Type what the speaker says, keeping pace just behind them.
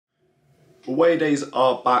Away days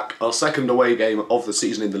are back. Our second away game of the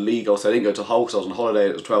season in the league. Also, I didn't go to Hull because I was on holiday.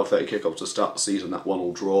 It was 12:30 kickoff to start the season. That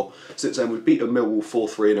 1-1 draw. Since then, we've beaten Millwall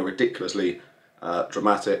 4-3 in a ridiculously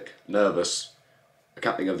dramatic, nervous. I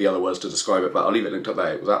can't think of the other words to describe it, but I'll leave it linked up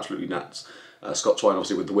there. It was absolutely nuts. Scott Twine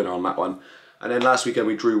obviously with the winner on that one. And then last weekend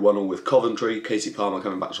we drew 1-1 with Coventry. Casey Palmer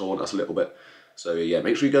coming back to haunt us a little bit. So yeah,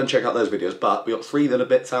 make sure you go and check out those videos. But we got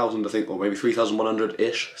 3,000 I think, or maybe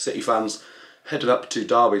 3,100-ish City fans headed up to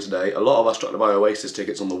Derby today. A lot of us trying to buy Oasis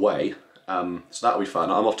tickets on the way, so that'll be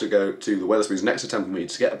fun. I'm off to go to the Wetherspoons next to Temple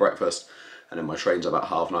Meads to get a breakfast, and then my train's about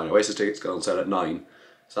 9:30. Oasis tickets go on sale at 9,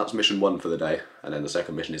 so that's mission 1 for the day, and then the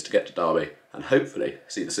second mission is to get to Derby and hopefully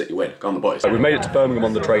see the City win. Go on the boys. We've made it to Birmingham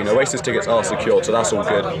on the train. Oasis tickets are secured, so that's all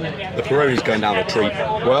good. The Peroni's going down a treat.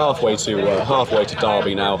 We're halfway to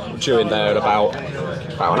Derby now. We're due in there in about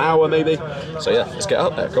an hour maybe. So yeah, let's get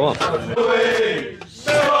up there. Come on.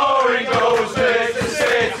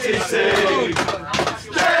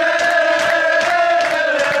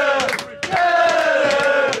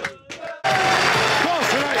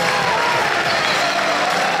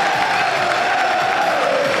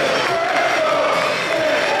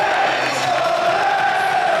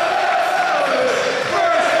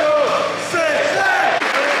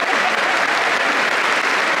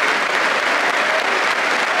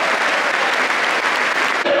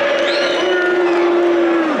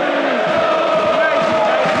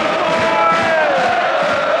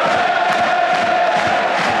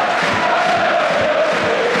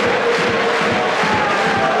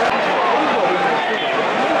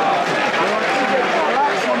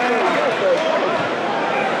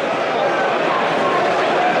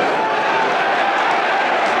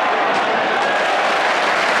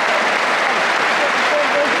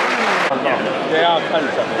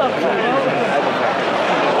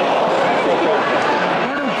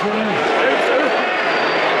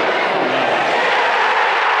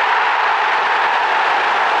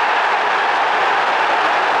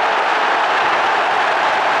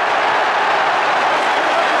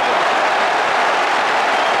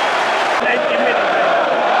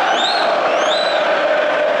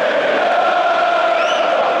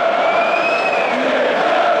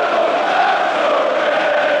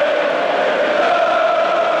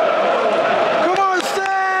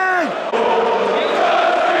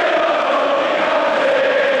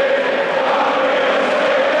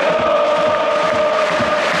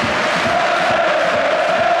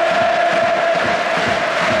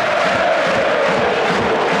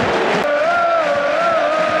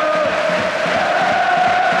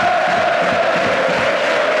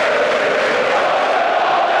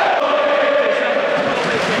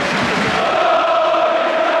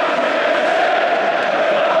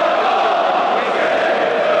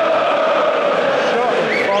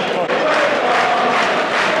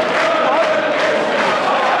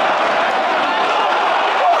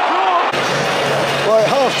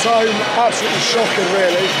 Time, absolutely shocking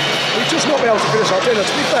really. We've just not been able to finish our dinner.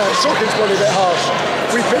 To be fair, shocking's probably a bit harsh.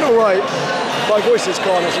 We've been alright. My voice is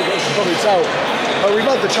gone, as you can probably tell. We've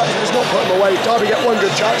had the chance, but it's not put them away. Derby get one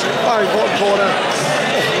good chance, bang, bottom corner,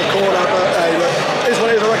 off the corner, but hey, look, it is what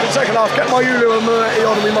it is. I reckon second half, get my Ulu and Murray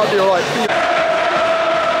on and we might be alright.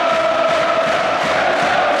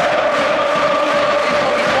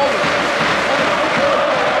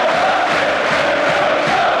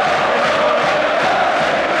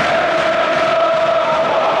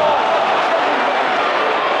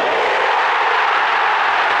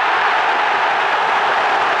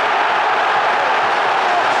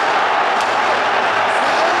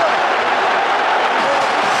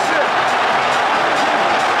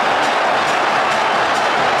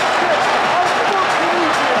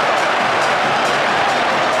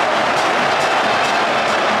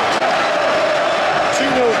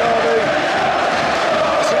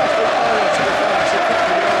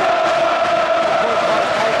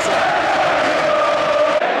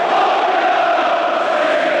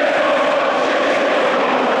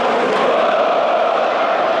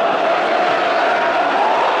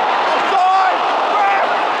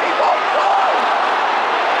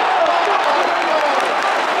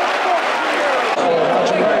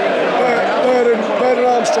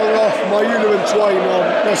 My Ulu and Twine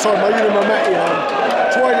on, no sorry, my Ulu and Mametti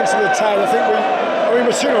on, Twine into the 10. I think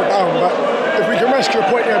we're 2-0 down, but if we can rescue a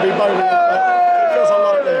point here, it'll be bonus. It feels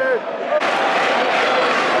unlikely.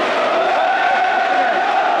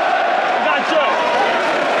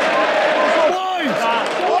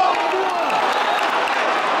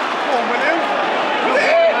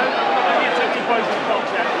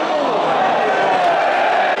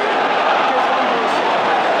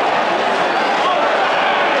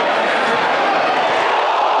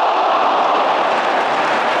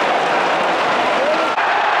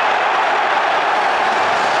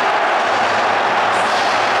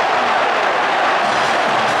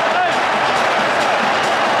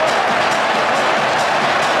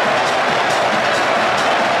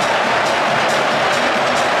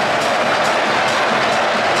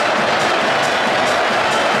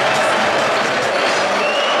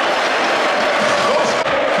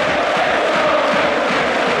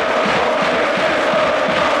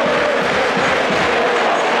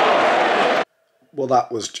 Well,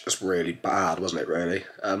 that was just really bad, wasn't it, really?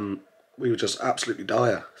 We were just absolutely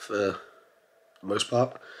dire for the most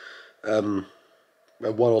part. We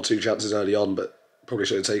had one or two chances early on, but probably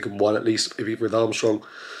should have taken one at least, maybe with Armstrong.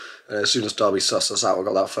 As soon as Derby sussed us out and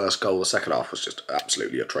got that first goal, the second half was just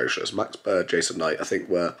absolutely atrocious. Max Bird, Jason Knight, I think,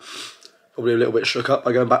 were probably a little bit shook up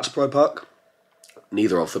by going back to Pride Park.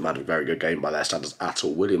 Neither of them had a very good game by their standards at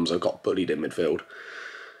all. Williams got bullied in midfield.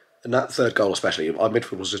 And that third goal especially, our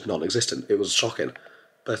midfield was just non-existent. It was shocking.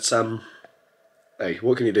 But, hey,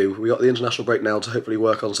 what can you do? We got the international break now to hopefully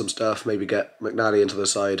work on some stuff, maybe get McNally into the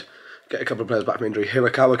side, get a couple of players back from injury.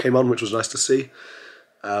 Hirakawa came on, which was nice to see.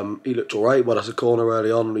 He looked alright, won us a corner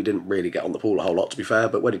early on. He didn't really get on the ball a whole lot, to be fair,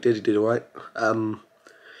 but when he did alright.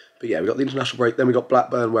 But yeah, we got the international break, then we got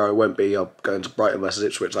Blackburn, where I won't be. I'm going to Brighton versus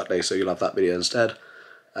Ipswich that day, so you'll have that video instead.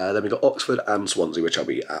 Then we got Oxford and Swansea, which I'll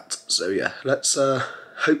be at. So yeah, let's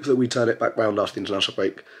hope that we turn it back round after the international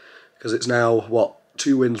break, because it's now, what,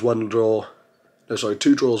 2 wins, 1 draw... No, sorry,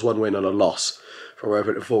 2 draws, 1 win and a loss from where we've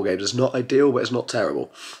been in 4 games. It's not ideal, but it's not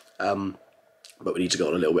terrible. But we need to go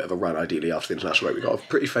on a little bit of a run, ideally, after the international break. We've got a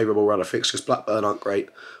pretty favourable run of fixtures. Blackburn aren't great,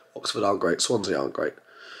 Oxford aren't great, Swansea aren't great.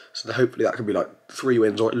 So hopefully that can be like 3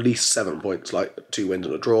 wins or at least 7 points, like 2 wins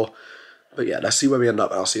and a draw. But yeah, let's see where we end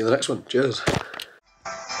up, and I'll see you in the next one. Cheers.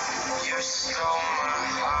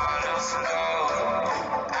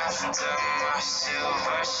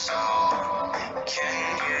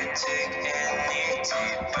 Can you take any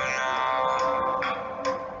deeper?